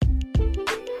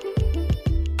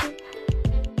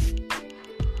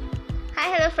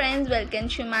friends, welcome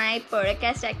to my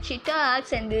podcast Actually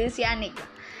Talks, and this is Yanika.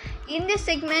 In this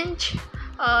segment,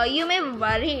 you may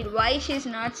worry why she's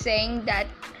not saying that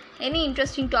any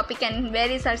interesting topic and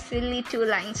where is her silly two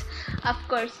lines. Of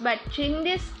course, but in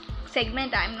this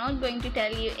segment, I'm not going to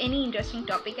tell you any interesting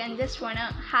topic and just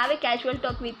wanna have a casual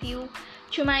talk with you,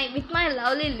 with my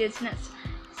lovely listeners.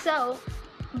 So,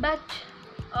 but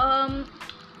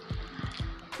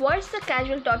what's the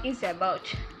casual talk is about?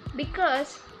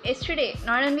 Because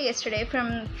not only yesterday,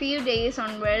 from few days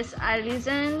onwards, I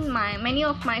listened many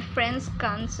of my friends'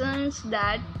 concerns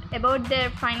about their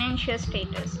financial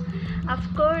status. Of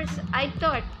course, I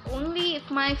thought only if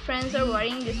my friends are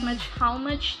worrying this much, how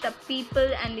much the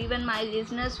people and even my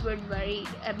listeners would worry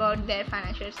about their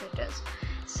financial status.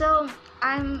 So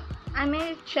I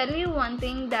may tell you one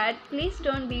thing, that please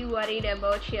don't be worried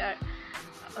about your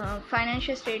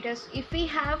financial status. If we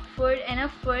have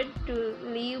enough food to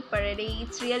live per day,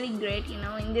 it's really great,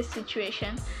 in this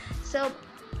situation. So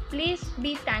please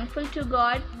be thankful to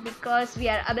God because we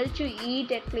are able to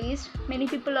eat. At least many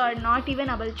people are not even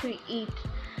able to eat.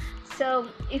 So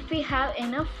if we have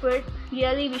enough food,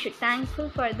 really we should thankful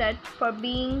for that, for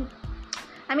being,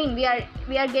 we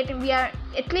are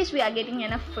getting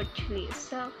enough food to live.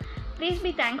 So please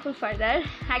be thankful for that.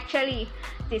 Actually,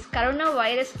 this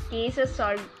coronavirus cases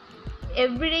are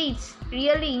every day, it's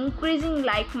really increasing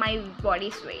like my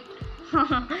body's weight.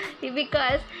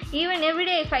 Because even every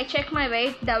day if I check my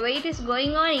weight, the weight is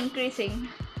going on increasing.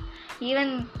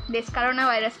 Even this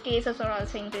coronavirus cases are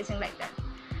also increasing like that.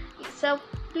 So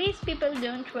please people,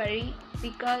 don't worry,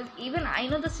 because even I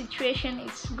know the situation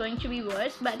is going to be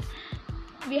worse, but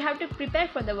we have to prepare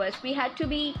for the worst. We had to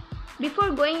be,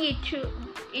 before going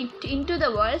into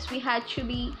the worst, we had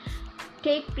to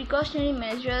take precautionary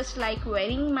measures like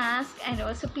wearing mask, and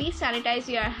also please sanitize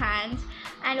your hands,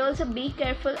 and also be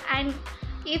careful, and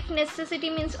if necessity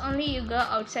means only you go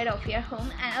outside of your home,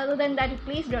 and other than that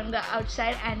please don't go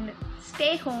outside and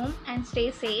stay home and stay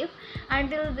safe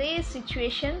until this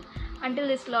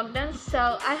lockdown.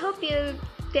 So I hope you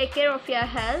take care of your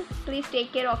health. Please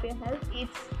take care of your health,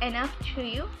 it's enough to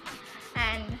you.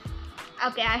 And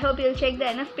okay, I hope you'll take the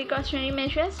enough precautionary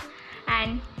measures.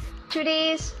 And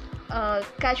today's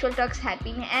casual talks had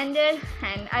been ended,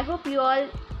 and I hope you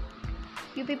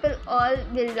people all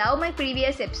will love my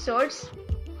previous episodes.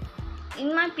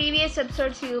 In my previous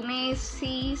episodes, you may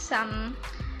see some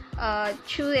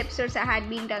 2 episodes I had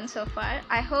been done so far.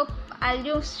 I hope I'll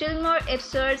do still more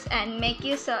episodes and make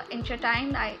you so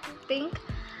entertained. I think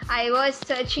I was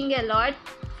searching a lot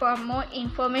for more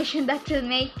information that will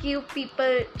make you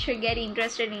people to get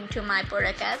interested into my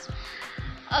podcast.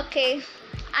 Okay,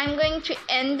 I'm going to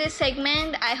end this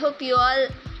segment. I hope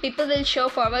people will show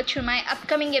forward to my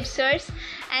upcoming episodes,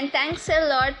 and thanks a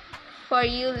lot for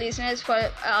you listeners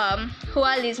who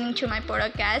are listening to my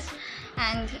podcast,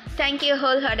 and thank you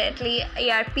wholeheartedly.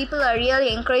 People are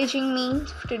really encouraging me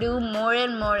to do more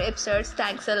and more episodes.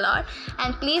 Thanks a lot,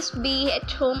 and please be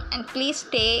at home, and please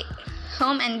stay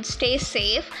home and stay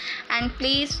safe, and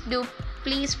please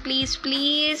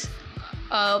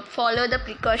follow the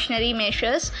precautionary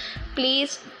measures.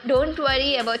 Please don't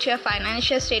worry about your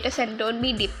financial status, and don't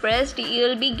be depressed.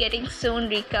 You'll be getting soon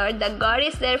recovered. The God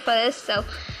is there for us, so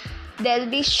there'll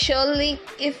be surely,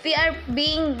 if we are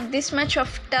being this much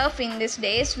of tough in these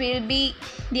days, we'll be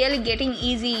really getting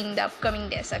easy in the upcoming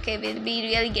days. Okay, we'll be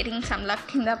really getting some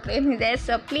luck in the upcoming days.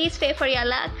 So please pray for your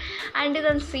luck. Until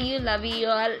then, see you, love you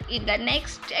all. In the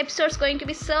next episode is going to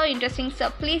be so interesting, so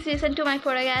please listen to my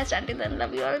podcast. Until then,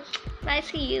 love you all. Bye,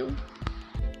 see you.